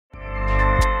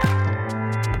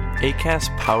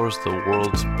Acast powers the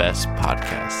world's best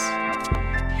podcasts.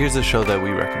 Here's a show that we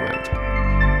recommend.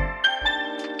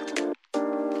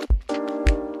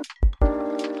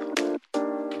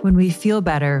 When we feel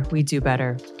better, we do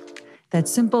better. That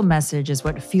simple message is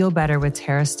what Feel Better with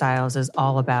Tara Stiles is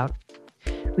all about.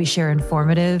 We share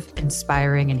informative,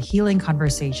 inspiring, and healing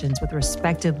conversations with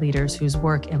respected leaders whose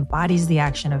work embodies the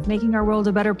action of making our world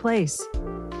a better place.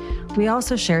 We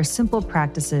also share simple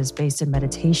practices based in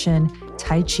meditation,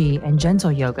 Tai Chi, and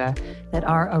gentle yoga that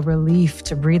are a relief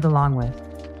to breathe along with,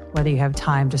 whether you have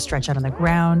time to stretch out on the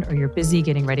ground or you're busy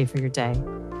getting ready for your day.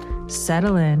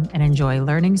 Settle in and enjoy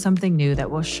learning something new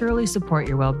that will surely support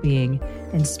your well-being,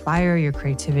 inspire your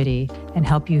creativity, and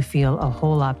help you feel a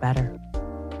whole lot better.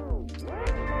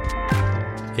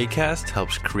 Acast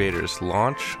helps creators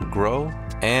launch, grow,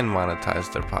 and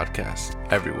monetize their podcasts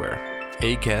everywhere.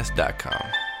 Acast.com.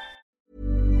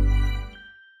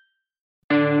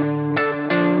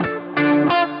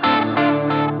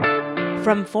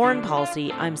 From Foreign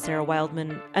Policy, I'm Sarah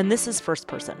Wildman, and this is First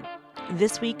Person.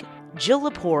 This week, Jill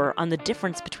Lepore on the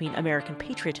difference between American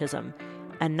patriotism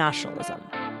and nationalism.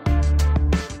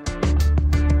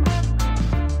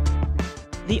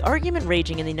 The argument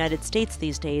raging in the United States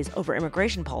these days over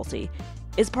immigration policy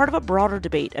is part of a broader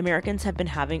debate Americans have been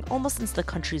having almost since the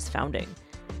country's founding.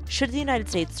 Should the United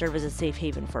States serve as a safe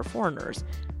haven for foreigners,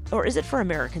 or is it for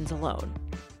Americans alone?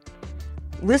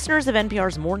 Listeners of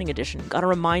NPR's Morning Edition got a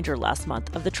reminder last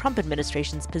month of the Trump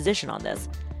administration's position on this,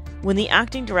 when the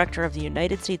acting director of the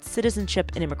United States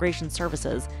Citizenship and Immigration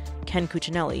Services, Ken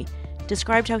Cuccinelli,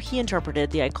 described how he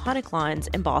interpreted the iconic lines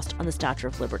embossed on the Statue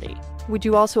of Liberty. Would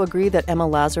you also agree that Emma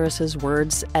Lazarus's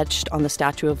words etched on the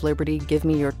Statue of Liberty, "Give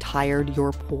me your tired,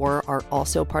 your poor," are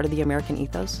also part of the American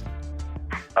ethos?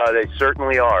 They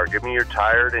certainly are. Give me your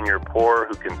tired and your poor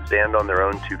who can stand on their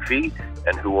own 2 feet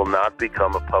and who will not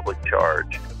become a public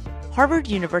charge. Harvard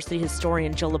University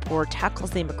historian Jill Lepore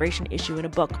tackles the immigration issue in a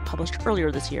book published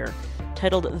earlier this year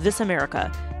titled This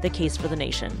America, The Case for the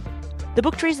Nation. The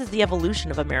book traces the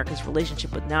evolution of America's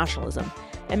relationship with nationalism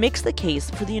and makes the case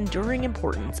for the enduring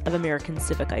importance of American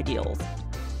civic ideals.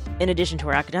 In addition to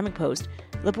her academic post,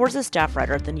 Lepore's a staff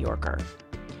writer at The New Yorker.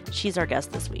 She's our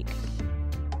guest this week.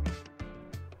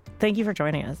 Thank you for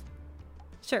joining us.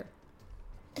 Sure.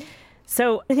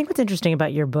 So I think what's interesting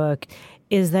about your book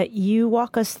is that you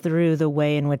walk us through the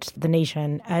way in which the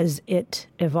nation, as it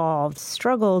evolved,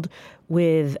 struggled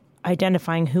with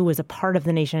identifying who was a part of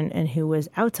the nation and who was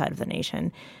outside of the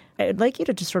nation. I'd like you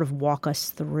to just sort of walk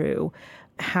us through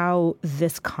how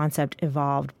this concept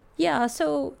evolved. Yeah,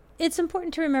 so it's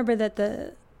important to remember that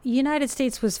the United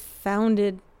States was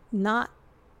founded not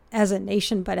as a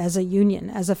nation, but as a union,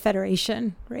 as a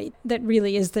federation, right? That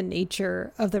really is the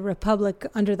nature of the republic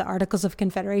under the Articles of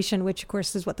Confederation, which, of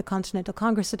course, is what the Continental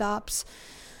Congress adopts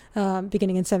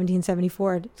beginning in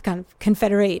 1774 to kind of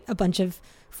confederate a bunch of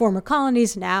former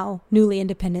colonies, now newly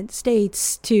independent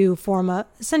states, to form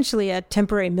essentially a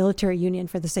temporary military union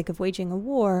for the sake of waging a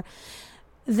war.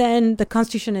 Then the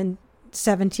Constitution in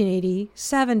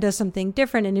 1787 does something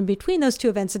different, and in between those two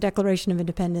events, the Declaration of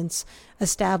Independence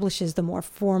establishes the more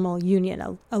formal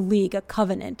union, a league, a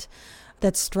covenant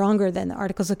that's stronger than the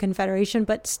Articles of Confederation,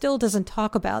 but still doesn't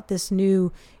talk about this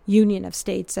new union of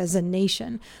states as a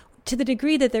nation. To the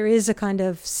degree that there is a kind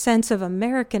of sense of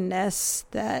Americanness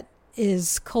that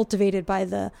is cultivated by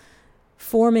the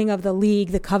forming of the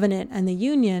league, the covenant, and the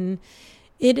union,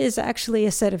 it is actually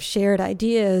a set of shared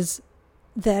ideas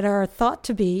that are thought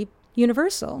to be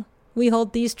universal. We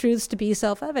hold these truths to be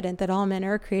self-evident, that all men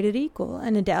are created equal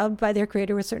and endowed by their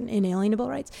creator with certain inalienable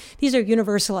rights. These are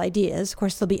universal ideas. Of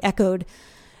course, they'll be echoed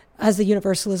as the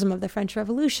universalism of the French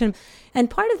Revolution. And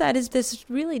part of that is this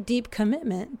really deep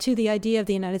commitment to the idea of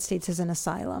the United States as an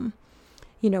asylum,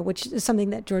 which is something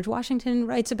that George Washington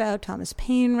writes about, Thomas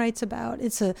Paine writes about.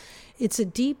 It's a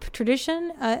deep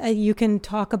tradition. You can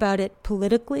talk about it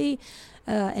politically,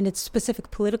 and its specific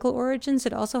political origins.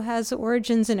 It also has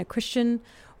origins in a Christian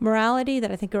morality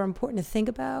that I think are important to think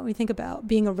about. We think about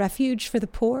being a refuge for the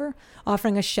poor,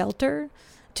 offering a shelter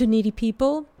to needy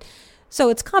people. So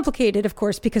it's complicated, of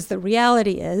course, because the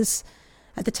reality is,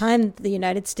 at the time the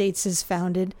United States is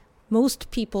founded,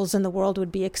 most peoples in the world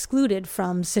would be excluded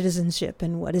from citizenship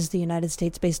and what is the United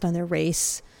States based on their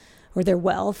race or their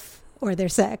wealth or their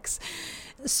sex.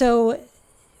 So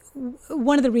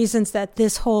one of the reasons that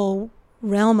this whole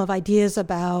realm of ideas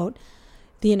about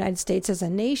the United States as a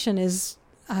nation is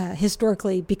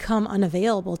historically become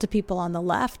unavailable to people on the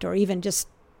left or even just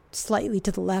slightly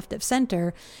to the left of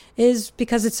center is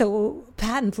because it's so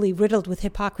patently riddled with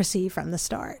hypocrisy from the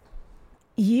start.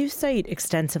 You cite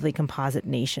extensively Composite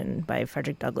Nation by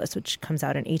Frederick Douglass, which comes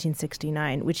out in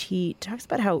 1869, which he talks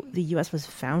about how the U.S. was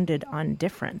founded on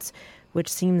difference, which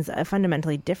seems a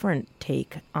fundamentally different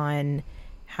take on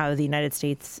how the United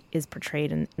States is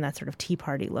portrayed in that sort of Tea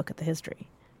Party look at the history.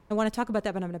 I want to talk about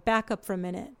that, but I'm going to back up for a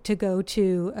minute to go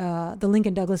to the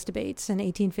Lincoln-Douglas debates in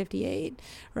 1858,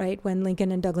 right, when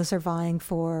Lincoln and Douglas are vying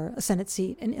for a Senate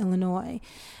seat in Illinois.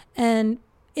 And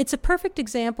it's a perfect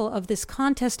example of this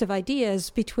contest of ideas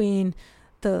between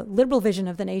the liberal vision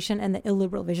of the nation and the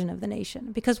illiberal vision of the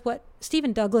nation. Because what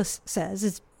Stephen Douglas says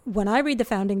is, when I read the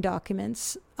founding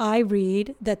documents, I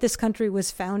read that this country was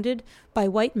founded by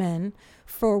white men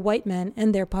for white men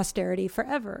and their posterity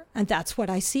forever. And that's what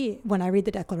I see when I read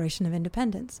the Declaration of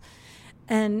Independence.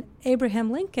 And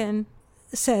Abraham Lincoln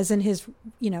says in his,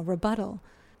 rebuttal,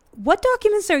 what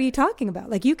documents are you talking about?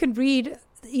 Like, you could read,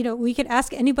 we could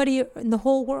ask anybody in the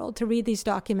whole world to read these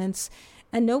documents,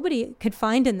 and nobody could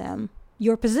find in them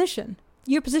your position.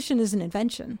 Your position is an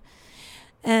invention.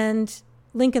 And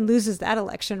Lincoln loses that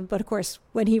election, but of course,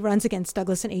 when he runs against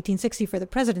Douglas in 1860 for the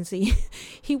presidency,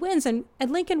 he wins, and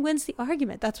Lincoln wins the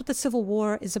argument. That's what the Civil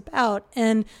War is about,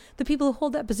 and the people who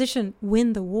hold that position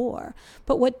win the war.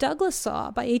 But what Douglas saw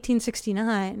by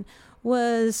 1869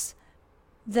 was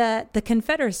that the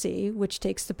Confederacy, which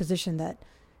takes the position that,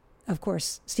 of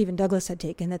course, Stephen Douglas had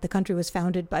taken, that the country was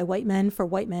founded by white men for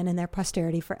white men and their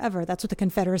posterity forever. That's what the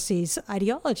Confederacy's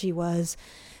ideology was,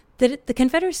 that the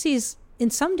Confederacy's in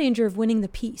some danger of winning the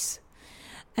peace.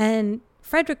 And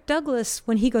Frederick Douglass,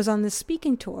 when he goes on this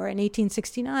speaking tour in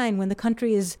 1869, when the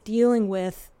country is dealing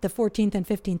with the 14th and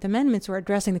 15th Amendments, or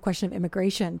addressing the question of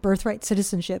immigration, birthright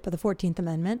citizenship of the 14th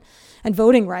Amendment, and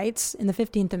voting rights in the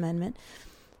 15th Amendment,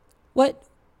 what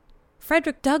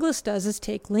Frederick Douglass does is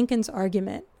take Lincoln's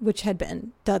argument, which had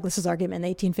been Douglas's argument in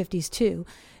the 1850s too,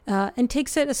 and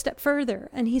takes it a step further.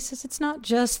 And he says it's not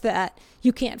just that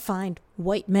you can't find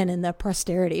white men in their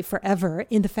posterity forever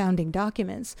in the founding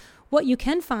documents. What you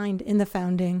can find in the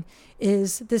founding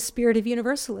is this spirit of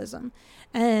universalism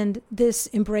and this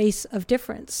embrace of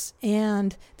difference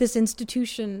and this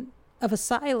institution of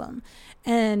asylum.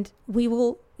 And we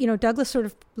will, Douglass sort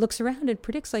of looks around and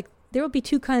predicts, like, there will be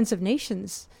two kinds of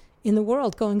nations in the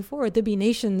world going forward. There'll be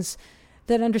nations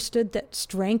that understood that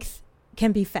strength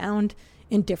can be found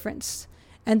in difference.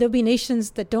 And there'll be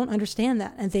nations that don't understand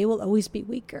that, and they will always be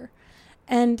weaker.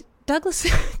 And Douglass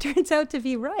turns out to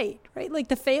be right? Like,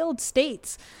 the failed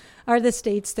states are the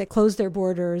states that close their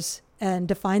borders and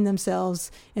define themselves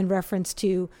in reference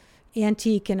to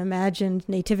antique and imagined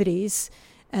nativities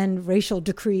and racial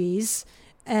decrees.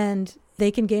 And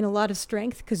they can gain a lot of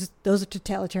strength because those are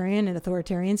totalitarian and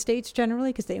authoritarian states generally,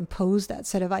 because they impose that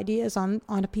set of ideas on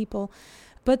a people.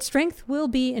 But strength will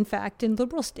be, in fact, in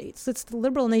liberal states. It's the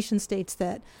liberal nation states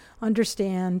that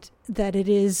understand that it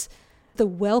is the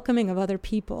welcoming of other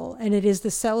people, and it is the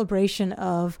celebration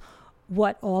of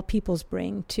what all peoples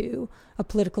bring to a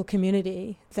political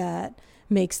community that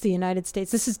makes the United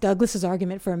States. This is Douglas's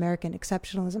argument for American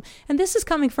exceptionalism. And this is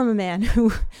coming from a man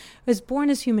who was born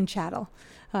as human chattel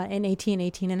in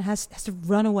 1818 and has to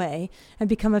run away and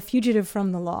become a fugitive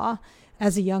from the law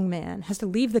as a young man, has to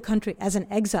leave the country as an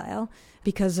exile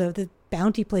because of the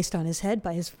bounty placed on his head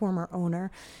by his former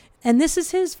owner. And this is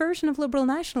his version of liberal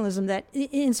nationalism, that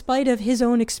in spite of his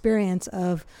own experience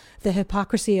of the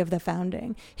hypocrisy of the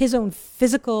founding, his own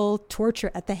physical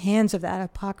torture at the hands of that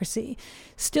hypocrisy,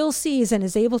 still sees and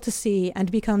is able to see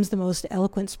and becomes the most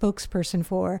eloquent spokesperson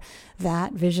for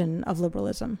that vision of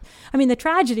liberalism. I mean, the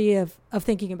tragedy of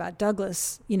thinking about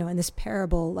Douglass, in this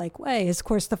parable-like way is, of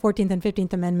course, the 14th and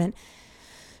 15th Amendment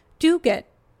do get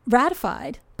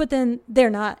ratified, but then they're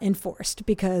not enforced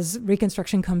because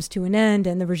Reconstruction comes to an end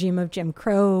and the regime of Jim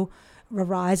Crow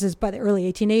arises by the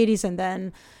early 1880s, and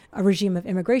then a regime of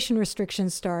immigration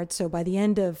restrictions starts. So by the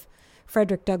end of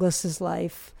Frederick Douglass's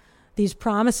life, these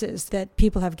promises that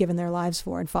people have given their lives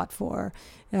for and fought for,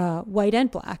 white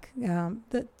and black,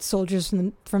 the soldiers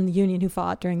from the Union who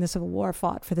fought during the Civil War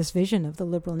fought for this vision of the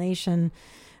liberal nation,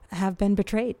 have been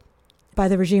betrayed by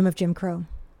the regime of Jim Crow.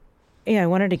 Yeah, I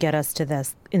wanted to get us to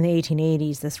this. In the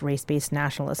 1880s, this race-based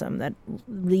nationalism that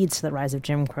leads to the rise of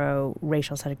Jim Crow,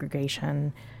 racial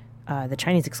segregation, the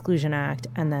Chinese Exclusion Act,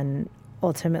 and then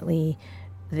ultimately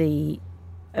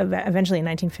eventually in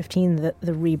 1915,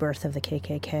 the rebirth of the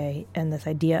KKK and this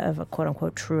idea of a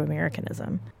quote-unquote true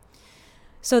Americanism.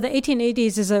 So the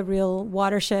 1880s is a real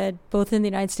watershed, both in the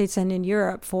United States and in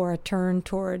Europe, for a turn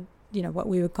toward, what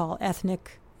we would call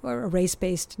ethnic or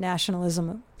race-based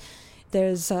nationalism.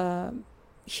 There's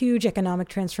huge economic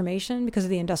transformation because of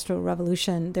the Industrial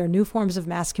Revolution. There are new forms of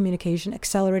mass communication,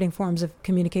 accelerating forms of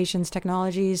communications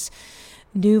technologies,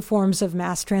 new forms of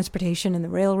mass transportation in the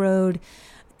railroad.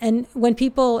 And when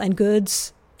people and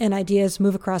goods and ideas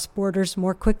move across borders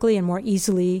more quickly and more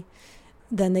easily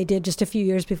than they did just a few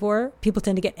years before, people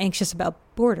tend to get anxious about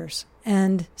borders.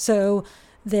 And so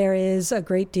there is a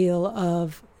great deal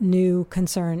of new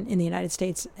concern in the United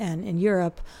States and in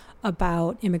Europe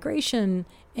about immigration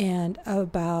and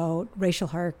about racial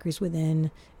hierarchies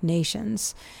within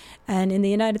nations. And in the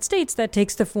United States, that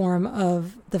takes the form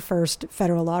of the first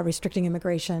federal law restricting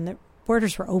immigration. The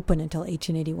borders were open until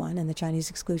 1881 and the Chinese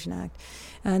Exclusion Act.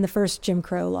 And the first Jim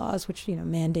Crow laws, which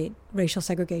mandate racial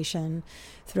segregation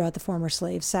throughout the former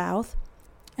slave South.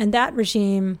 And that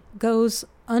regime goes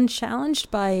unchallenged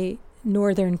by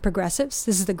Northern progressives.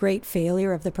 This is the great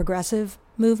failure of the progressive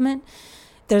movement.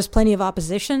 There's plenty of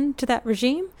opposition to that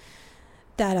regime.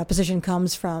 That opposition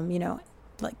comes from,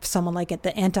 like someone like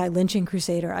the anti-lynching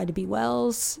crusader Ida B.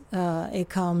 Wells. It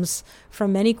comes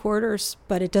from many quarters,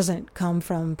 but it doesn't come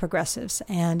from progressives.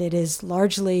 And it is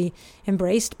largely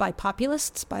embraced by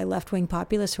populists, by left-wing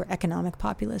populists who are economic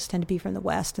populists, tend to be from the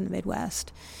West and the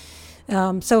Midwest.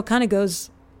 So it kind of goes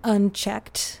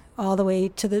unchecked all the way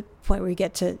to the point where you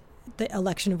get to the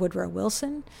election of Woodrow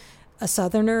Wilson, a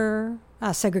Southerner, a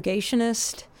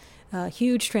segregationist.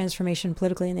 Huge transformation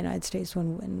politically in the United States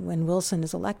when Wilson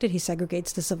is elected. He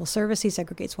segregates the civil service. He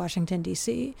segregates Washington,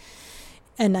 D.C.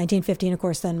 And 1915, of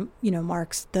course, then,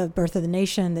 marks the birth of the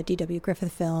nation, the D.W.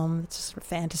 Griffith film. It's a sort of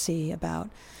fantasy about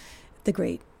the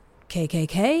great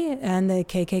KKK, and the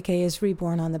KKK is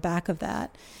reborn on the back of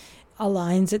that,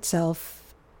 aligns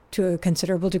itself to a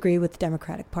considerable degree with the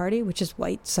Democratic Party, which is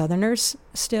white Southerners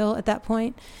still at that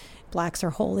point. Blacks are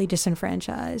wholly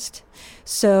disenfranchised.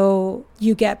 So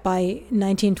you get by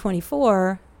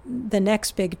 1924, the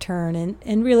next big turn,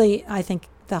 and really, I think,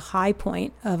 the high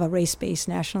point of a race-based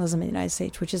nationalism in the United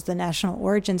States, which is the National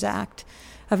Origins Act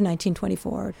of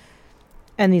 1924.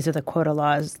 And these are the quota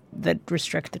laws that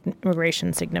restrict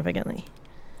immigration significantly.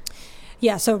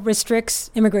 Yeah, so it restricts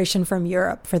immigration from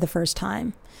Europe for the first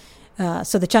time.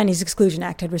 So the Chinese Exclusion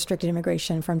Act had restricted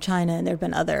immigration from China, and there have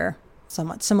been other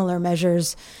somewhat similar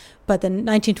measures. But the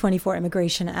 1924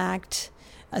 Immigration Act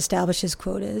establishes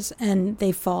quotas, and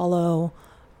they follow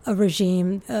a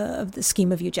regime of the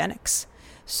scheme of eugenics.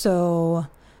 So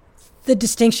the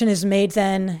distinction is made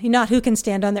then, not who can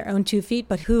stand on their own 2 feet,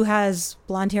 but who has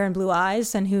blonde hair and blue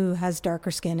eyes and who has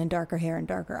darker skin and darker hair and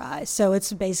darker eyes. So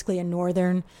it's basically a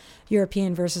Northern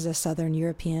European versus a Southern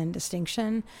European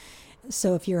distinction.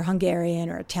 So if you're Hungarian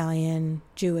or Italian,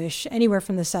 Jewish, anywhere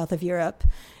from the south of Europe,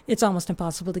 it's almost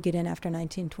impossible to get in after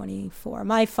 1924.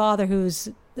 My father, who's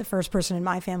the first person in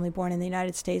my family born in the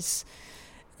United States,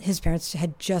 his parents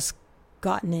had just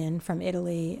gotten in from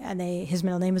Italy, and his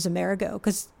middle name was Amerigo,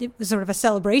 because it was sort of a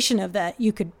celebration of that.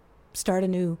 You could start a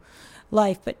new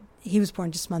life, but he was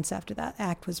born just months after that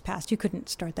act was passed. You couldn't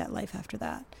start that life after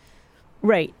that.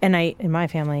 Right. And in my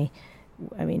family,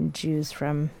 Jews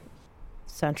from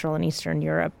Central and Eastern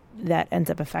Europe, that ends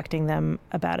up affecting them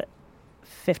about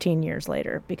 15 years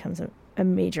later, becomes a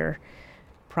major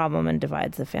problem and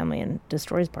divides the family and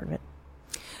destroys part of it.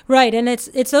 Right, and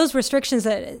it's those restrictions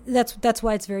that's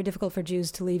why it's very difficult for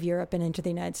Jews to leave Europe and into the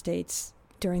United States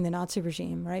during the Nazi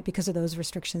regime, right? Because of those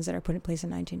restrictions that are put in place in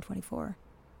 1924.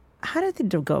 How did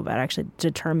they go about actually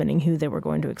determining who they were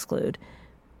going to exclude?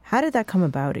 How did that come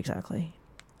about exactly?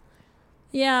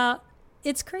 Yeah,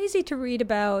 it's crazy to read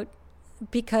about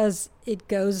because it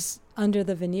goes under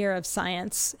the veneer of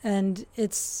science, and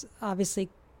it's obviously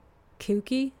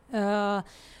kooky.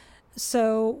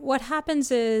 So what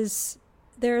happens is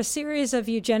there are a series of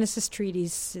eugenicist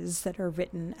treatises that are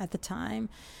written at the time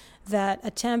that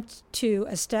attempt to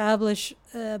establish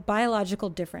a biological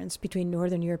difference between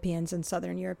Northern Europeans and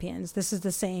Southern Europeans. This is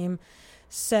the same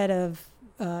set of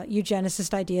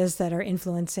eugenicist ideas that are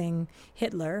influencing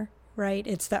Hitler, right?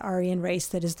 It's the Aryan race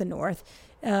that is the North.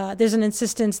 There's an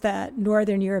insistence that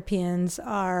Northern Europeans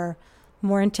are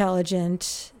more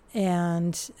intelligent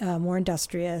and more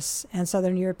industrious, and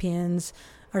Southern Europeans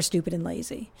are stupid and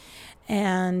lazy.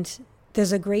 And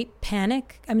there's a great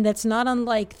panic. That's not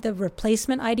unlike the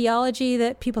replacement ideology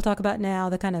that people talk about now,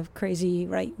 the kind of crazy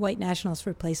white nationalist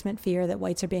replacement fear that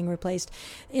whites are being replaced.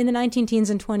 In the 19-teens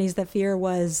and 20s, the fear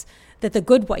was that the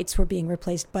good whites were being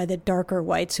replaced by the darker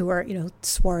whites who are,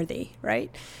 swarthy,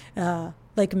 right?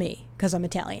 Like me, because I'm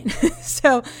Italian.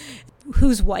 So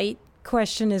who's white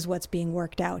question is what's being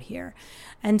worked out here.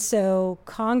 And so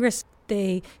Congress,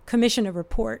 they commission a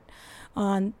report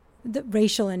on the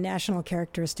racial and national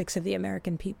characteristics of the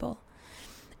American people.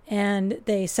 And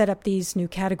they set up these new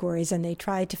categories, and they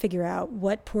tried to figure out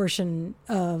what portion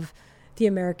of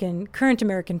the current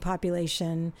American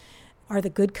population are the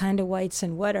good kind of whites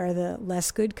and what are the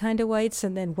less good kind of whites,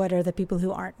 and then what are the people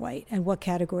who aren't white and what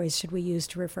categories should we use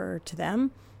to refer to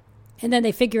them. And then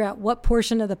they figure out what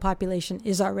portion of the population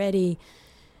is already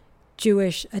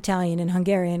Jewish, Italian, and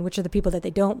Hungarian, which are the people that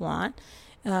they don't want,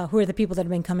 who are the people that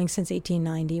have been coming since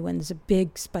 1890 when there's a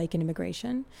big spike in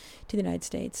immigration to the United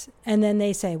States. And then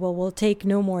they say, well, we'll take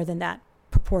no more than that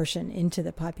proportion into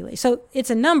the population. So it's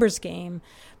a numbers game,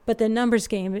 but the numbers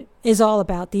game is all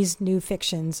about these new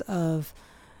fictions of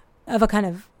a kind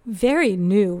of very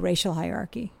new racial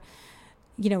hierarchy.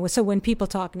 So when people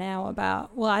talk now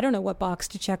about, well, I don't know what box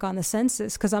to check on the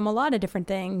census because I'm a lot of different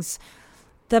things,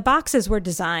 the boxes were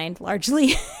designed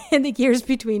largely in the years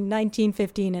between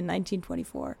 1915 and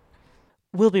 1924.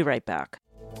 We'll be right back.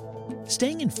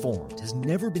 Staying informed has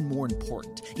never been more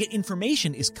important, yet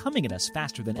information is coming at us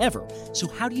faster than ever. So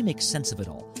how do you make sense of it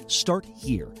all? Start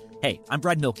here. Hey, I'm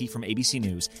Brad Milkey from ABC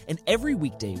News, and every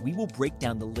weekday we will break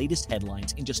down the latest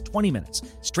headlines in just 20 minutes.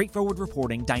 Straightforward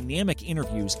reporting, dynamic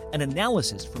interviews, and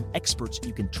analysis from experts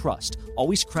you can trust.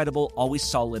 Always credible, always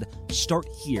solid. Start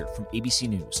here from ABC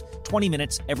News. 20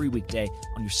 minutes every weekday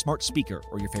on your smart speaker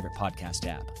or your favorite podcast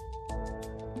app.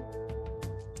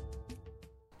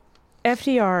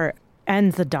 FDR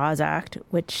ends the Dawes Act,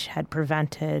 which had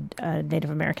prevented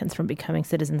Native Americans from becoming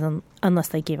citizens unless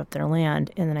they gave up their land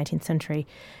in the 19th century.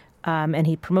 And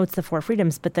he promotes the Four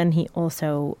Freedoms, but then he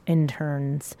also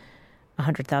interns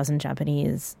 100,000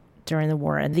 Japanese during the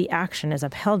war. And the action is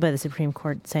upheld by the Supreme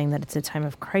Court, saying that it's a time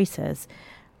of crisis.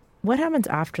 What happens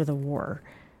after the war?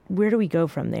 Where do we go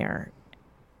from there?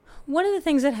 One of the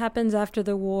things that happens after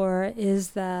the war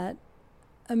is that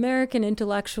American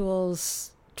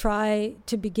intellectuals try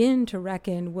to begin to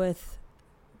reckon with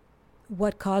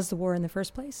what caused the war in the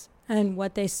first place. And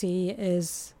what they see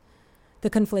is the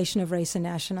conflation of race and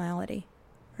nationality,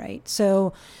 right?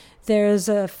 So there's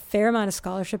a fair amount of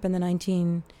scholarship in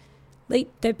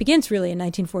that begins really in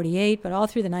 1948, but all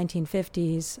through the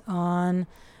 1950s on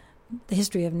the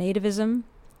history of nativism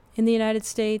in the United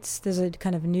States. There's a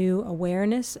kind of new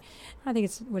awareness. I think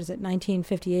it's,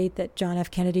 1958 that John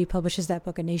F. Kennedy publishes that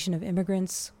book, A Nation of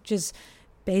Immigrants, which is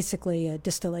basically a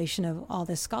distillation of all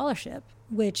this scholarship,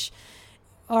 which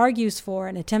argues for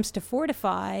and attempts to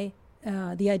fortify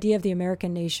the idea of the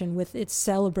American nation with its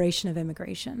celebration of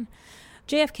immigration.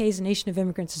 JFK's Nation of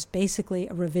Immigrants is basically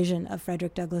a revision of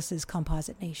Frederick Douglass's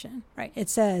Composite Nation, right? It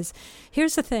says,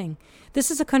 here's the thing. This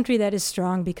is a country that is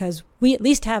strong because we at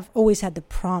least have always had the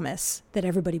promise that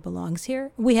everybody belongs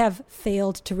here. We have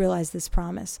failed to realize this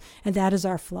promise, and that is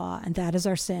our flaw, and that is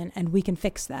our sin, and we can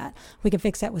fix that. We can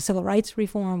fix that with civil rights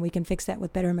reform. We can fix that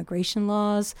with better immigration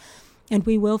laws. And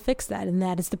we will fix that, and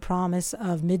that is the promise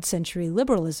of mid-century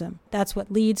liberalism. That's what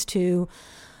leads to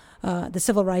the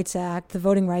Civil Rights Act, the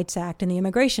Voting Rights Act, and the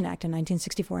Immigration Act in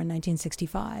 1964 and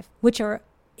 1965, which are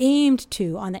aimed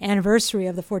to, on the anniversary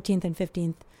of the 14th and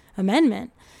 15th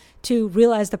Amendment, to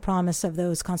realize the promise of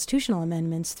those constitutional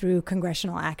amendments through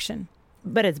congressional action.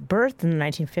 But it's birthed in the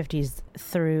 1950s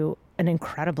through an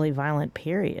incredibly violent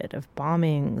period of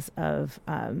bombings, of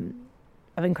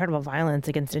incredible violence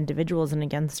against individuals and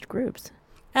against groups.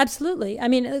 Absolutely. I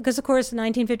mean, because, of course, in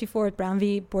 1954, at Brown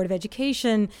v. Board of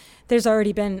Education, there's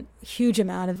already been a huge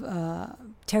amount of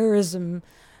terrorism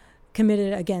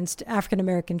committed against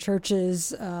African-American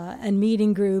churches and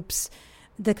meeting groups,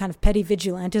 the kind of petty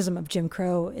vigilantism of Jim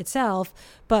Crow itself.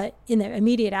 But in the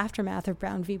immediate aftermath of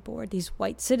Brown v. Board, these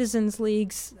white citizens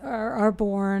leagues are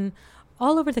born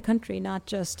all over the country, not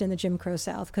just in the Jim Crow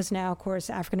South, because now, of course,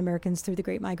 African-Americans through the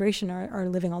Great Migration are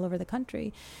living all over the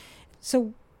country.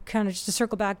 So kind of just to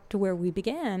circle back to where we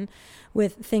began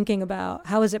with thinking about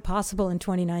how is it possible in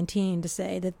 2019 to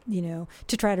say that,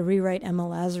 to try to rewrite Emma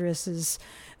Lazarus's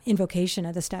invocation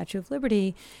of the Statue of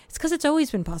Liberty, it's because it's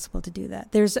always been possible to do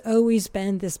that. There's always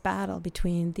been this battle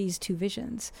between these two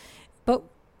visions. But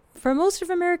for most of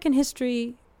American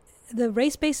history, the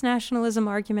race-based nationalism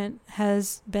argument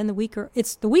has been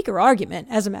it's the weaker argument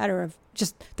as a matter of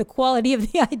just the quality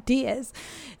of the ideas.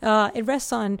 It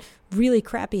rests on really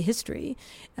crappy history.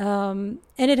 And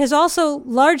it has also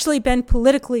largely been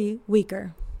politically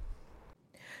weaker.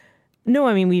 No,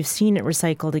 I mean, we've seen it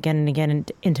recycled again and again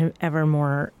into ever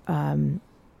more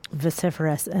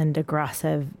vociferous and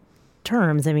aggressive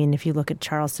terms. I mean, if you look at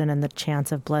Charleston and the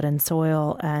chants of blood and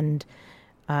soil and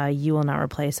you will not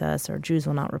replace us, or Jews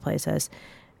will not replace us,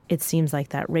 it seems like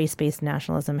that race-based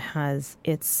nationalism has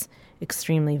its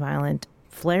extremely violent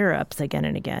flare-ups again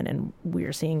and again, and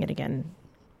we're seeing it again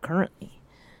currently.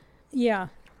 Yeah.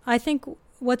 I think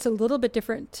what's a little bit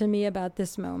different to me about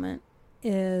this moment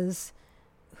is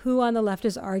who on the left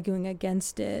is arguing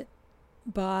against it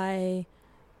by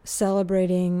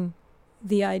celebrating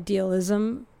the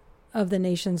idealism of the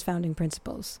nation's founding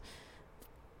principles.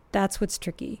 That's what's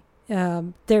tricky.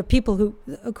 There are people who,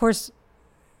 of course,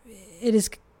 it is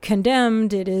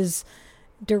condemned, it is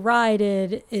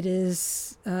derided, it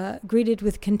is greeted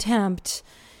with contempt,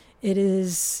 it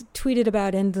is tweeted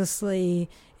about endlessly,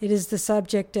 it is the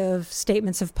subject of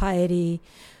statements of piety.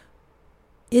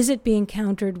 Is it being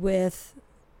countered with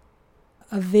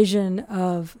a vision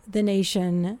of the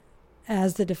nation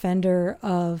as the defender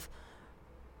of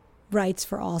rights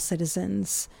for all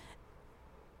citizens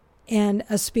and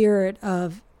a spirit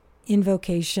of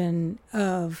invocation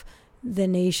of the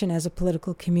nation as a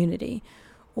political community?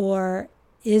 Or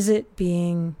is it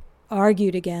being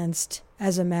argued against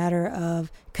as a matter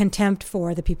of contempt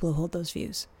for the people who hold those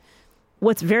views?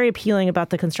 What's very appealing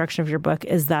about the construction of your book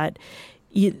is that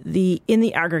in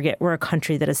the aggregate, we're a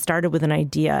country that has started with an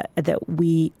idea that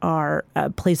we are a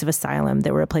place of asylum,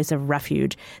 that we're a place of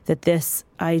refuge, that this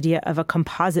idea of a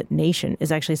composite nation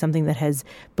is actually something that has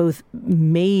both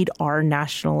made our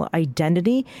national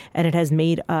identity and it has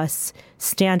made us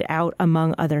stand out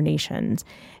among other nations.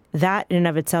 That in and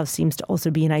of itself seems to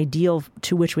also be an ideal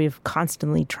to which we've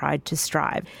constantly tried to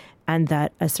strive, and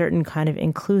that a certain kind of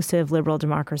inclusive liberal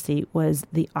democracy was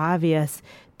the obvious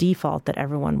default that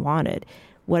everyone wanted.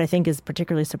 What I think is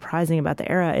particularly surprising about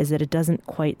the era is that it doesn't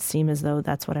quite seem as though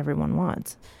that's what everyone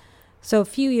wants. So a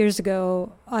few years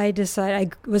ago, I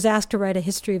was asked to write a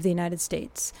history of the United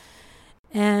States.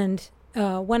 And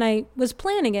when I was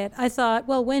planning it, I thought,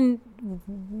 well,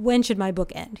 when should my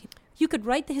book end? You could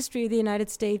write the history of the United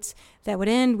States that would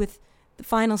end with the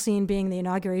final scene being the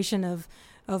inauguration of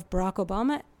Barack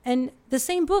Obama. And the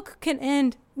same book can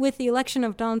end with the election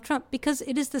of Donald Trump because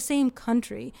it is the same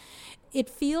country. It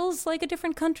feels like a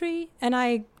different country, and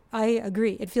I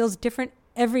agree. It feels different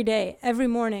every day, every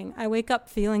morning. I wake up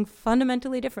feeling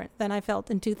fundamentally different than I felt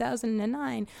in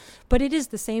 2009. But it is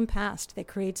the same past that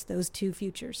creates those two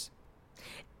futures.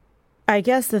 I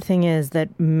guess the thing is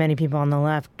that many people on the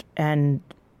left and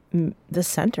the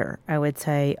center, I would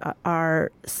say,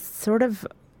 are sort of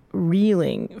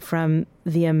reeling from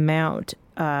the amount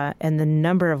and the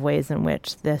number of ways in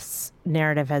which this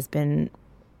narrative has been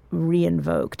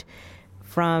reinvoked.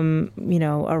 From,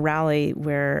 a rally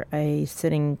where a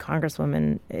sitting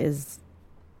congresswoman is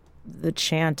the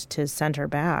chant to send her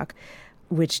back,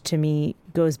 which to me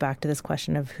goes back to this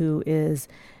question of who is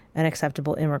an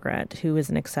acceptable immigrant, who is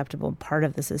an acceptable part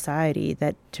of the society,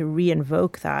 that to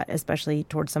reinvoke that, especially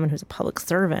towards someone who's a public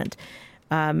servant,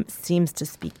 seems to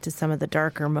speak to some of the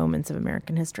darker moments of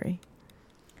American history.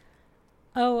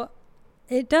 Oh,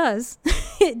 it does.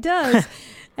 It does.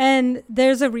 And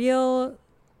there's a real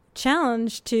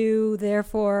challenge to,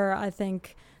 therefore, I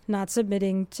think, not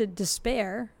submitting to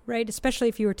despair, right? Especially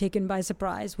if you were taken by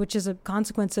surprise, which is a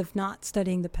consequence of not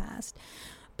studying the past.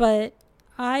 But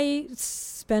I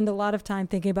spend a lot of time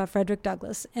thinking about Frederick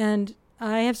Douglass, and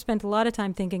I have spent a lot of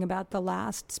time thinking about the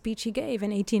last speech he gave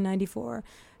in 1894,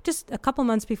 just a couple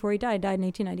months before he died in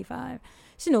 1895.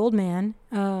 He's an old man,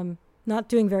 not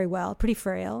doing very well, pretty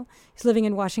frail. He's living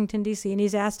in Washington, D.C., and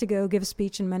he's asked to go give a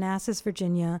speech in Manassas,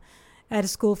 Virginia, at a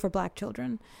school for black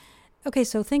children. Okay,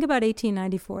 so think about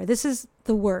 1894. This is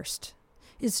the worst.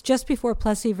 It's just before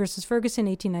Plessy versus Ferguson,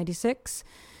 1896,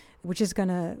 which is going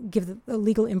to give a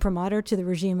legal imprimatur to the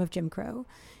regime of Jim Crow.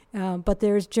 But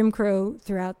there's Jim Crow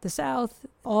throughout the South.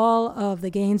 All of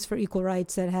the gains for equal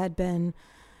rights that had been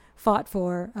fought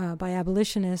for by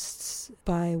abolitionists,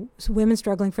 by women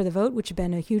struggling for the vote, which had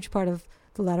been a huge part of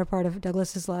the latter part of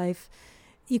Douglass's life,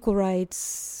 equal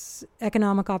rights,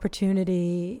 economic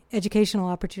opportunity, educational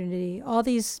opportunity, all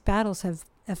these battles have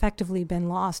effectively been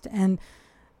lost and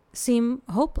seem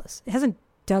hopeless. Hasn't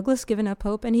Douglass given up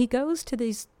hope? And he goes to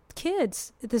these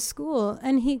kids at this school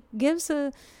and he gives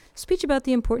a speech about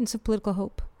the importance of political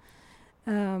hope.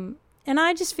 And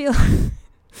I just feel,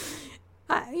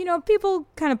 people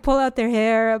kind of pull out their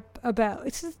hair about,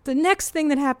 it's just the next thing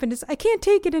that happened is, I can't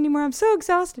take it anymore. I'm so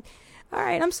exhausted. All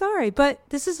right, I'm sorry, but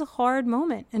this is a hard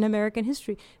moment in American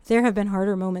history. There have been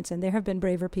harder moments, and there have been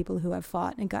braver people who have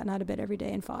fought and gotten out of bed every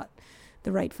day and fought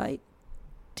the right fight.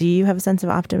 Do you have a sense of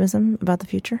optimism about the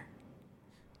future?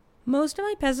 Most of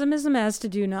my pessimism has to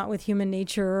do not with human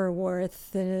nature or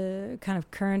with the kind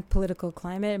of current political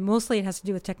climate. Mostly it has to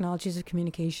do with technologies of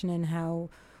communication and how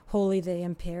wholly they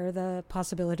impair the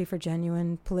possibility for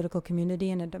genuine political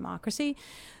community and a democracy.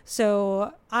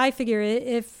 So I figure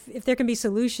if there can be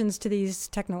solutions to these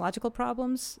technological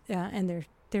problems, and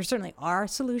there certainly are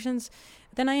solutions,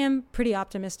 then I am pretty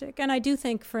optimistic. And I do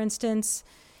think, for instance,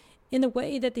 in the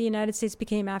way that the United States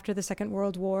became after the Second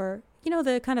World War,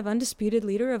 the kind of undisputed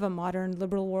leader of a modern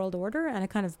liberal world order and a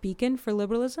kind of beacon for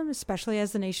liberalism, especially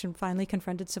as the nation finally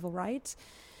confronted civil rights.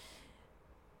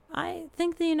 I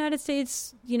think the United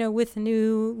States, with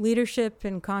new leadership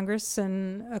in Congress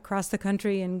and across the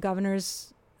country in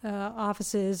governors'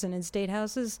 offices and in state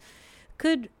houses,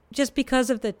 could, just because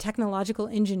of the technological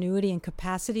ingenuity and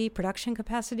production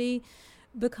capacity,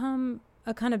 become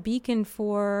a kind of beacon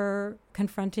for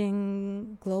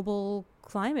confronting global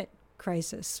climate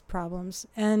crisis problems,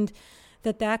 and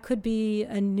that could be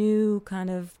a new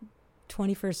kind of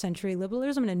 21st century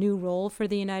liberalism and a new role for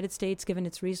the United States given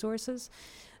its resources.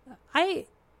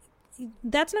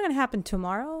 That's not going to happen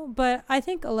tomorrow, but I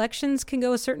think elections can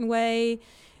go a certain way.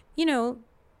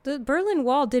 The Berlin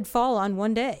Wall did fall on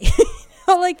one day.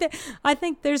 I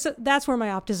think that's where my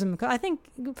optimism. I think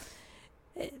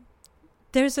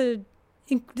there's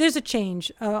a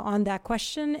change on that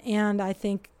question, and I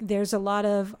think there's a lot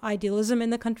of idealism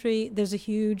in the country. There's a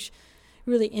huge,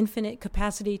 really infinite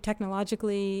capacity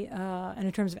technologically and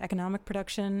in terms of economic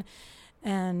production,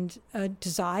 and a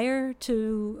desire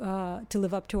to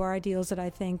live up to our ideals that I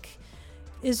think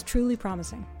is truly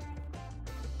promising.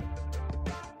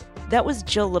 That was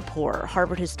Jill Lepore,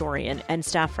 Harvard historian and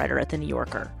staff writer at The New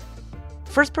Yorker.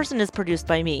 First Person is produced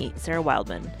by me, Sarah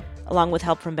Wildman, along with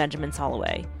help from Benjamin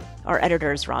Soloway. Our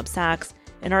editor is Rob Sachs,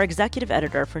 and our executive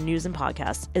editor for news and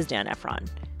podcasts is Dan Efron.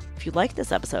 If you liked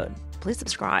this episode, please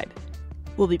subscribe.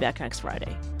 We'll be back next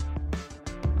Friday.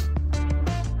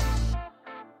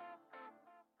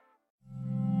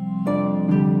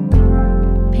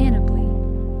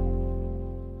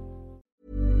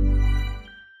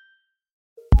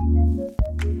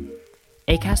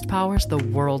 Acast powers the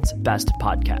world's best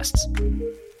podcasts.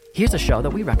 Here's a show that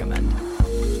we recommend.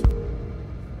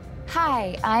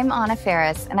 Hi, I'm Anna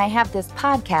Faris, and I have this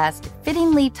podcast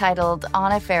fittingly titled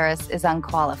Anna Faris is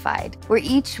Unqualified, where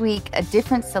each week a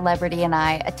different celebrity and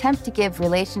I attempt to give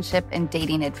relationship and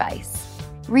dating advice.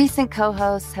 Recent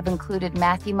co-hosts have included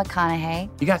Matthew McConaughey.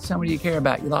 You got somebody you care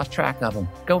about, you lost track of them.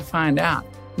 Go find out.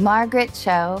 Margaret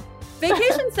Cho.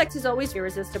 Vacation sex is always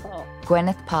irresistible.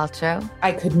 Gwyneth Paltrow.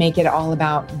 I could make it all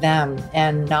about them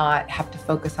and not have to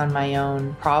focus on my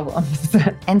own problems.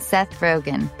 And Seth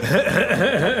Rogen.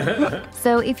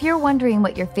 So if you're wondering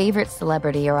what your favorite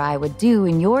celebrity or I would do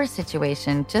in your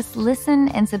situation, just listen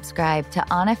and subscribe to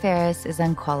Anna Faris is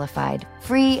Unqualified.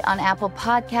 Free on Apple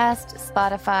Podcasts,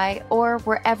 Spotify, or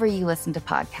wherever you listen to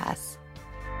podcasts.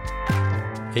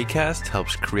 Acast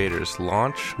helps creators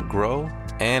launch, grow,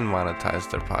 and monetize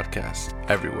their podcasts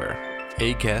everywhere.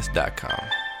 Acast.com.